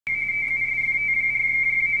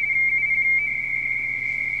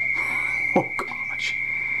Oh gosh.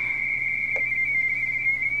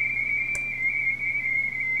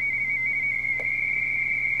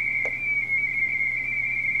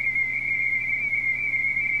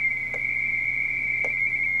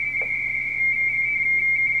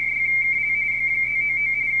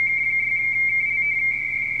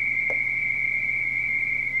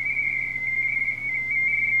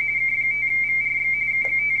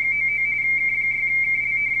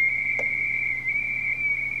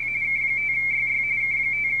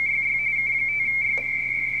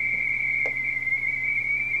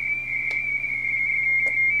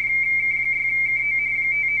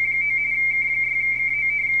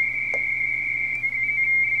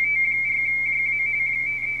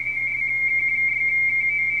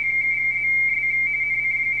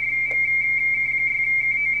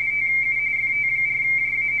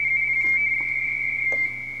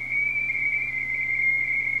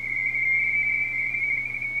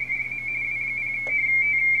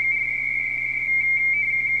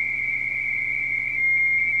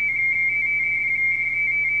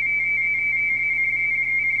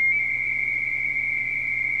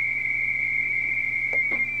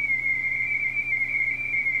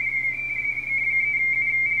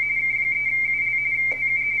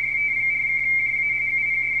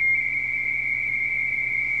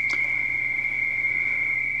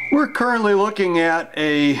 We're currently looking at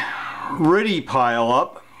a RTTY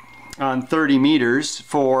pile-up on 30 meters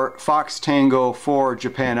for Fox Tango 4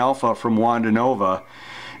 Japan Alpha from Wanda Nova.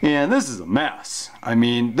 And this is a mess. I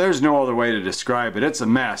mean, there's no other way to describe it. It's a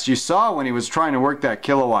mess. You saw when he was trying to work that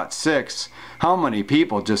kilowatt 6, how many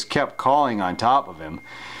people just kept calling on top of him.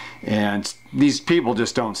 And these people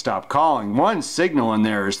just don't stop calling. One signal in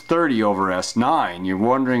there is 30 over S9. You're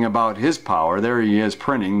wondering about his power. There he is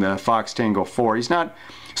printing the Fox Tango 4. He's not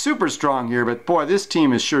super strong here, but boy, this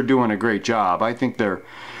team is sure doing a great job. I think they're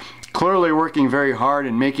clearly working very hard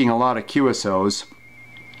and making a lot of QSOs.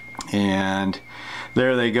 And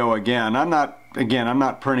there they go again. I'm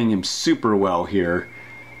not printing him super well here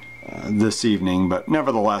this evening, but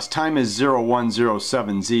nevertheless, time is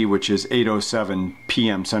 0107Z, which is 8:07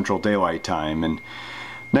 p.m. Central Daylight Time. And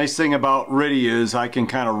nice thing about RTTY is I can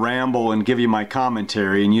kind of ramble and give you my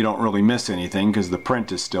commentary, and you don't really miss anything because the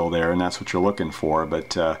print is still there, and that's what you're looking for.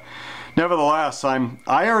 But nevertheless, I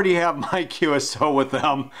already have my QSO with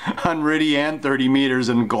them on RTTY and 30 meters,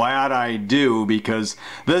 and glad I do, because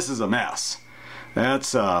this is a mess.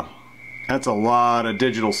 That's a lot of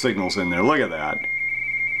digital signals in there. Look at that.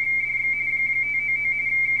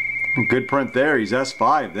 Good print there. He's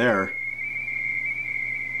S5 there.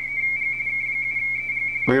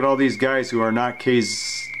 Look at all these guys who are not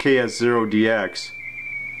KS0DX.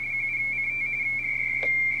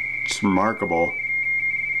 It's remarkable.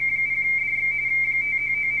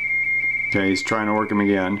 Okay, he's trying to work him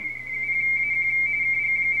again.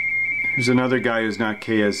 Here's another guy who's not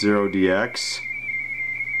KS0DX.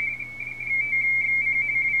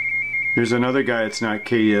 Here's another guy that's not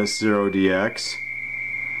KS0DX.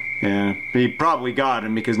 And he probably got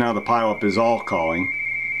him because now the pileup is all calling.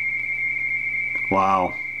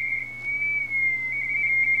 Wow.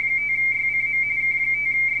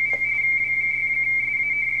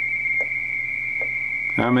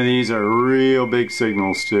 Some of these are real big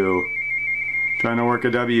signals too. Trying to work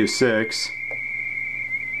a W6.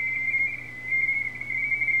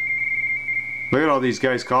 Look at all these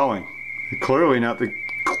guys calling. Clearly not the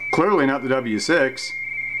W6.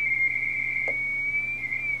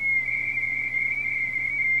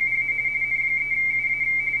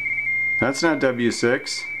 That's not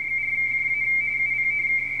W6.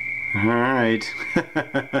 Alright.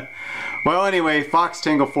 Well, anyway, Fox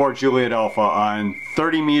Tango 4 Juliet Alpha on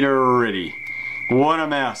 30 meter RTTY. What a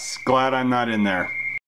mess. Glad I'm not in there.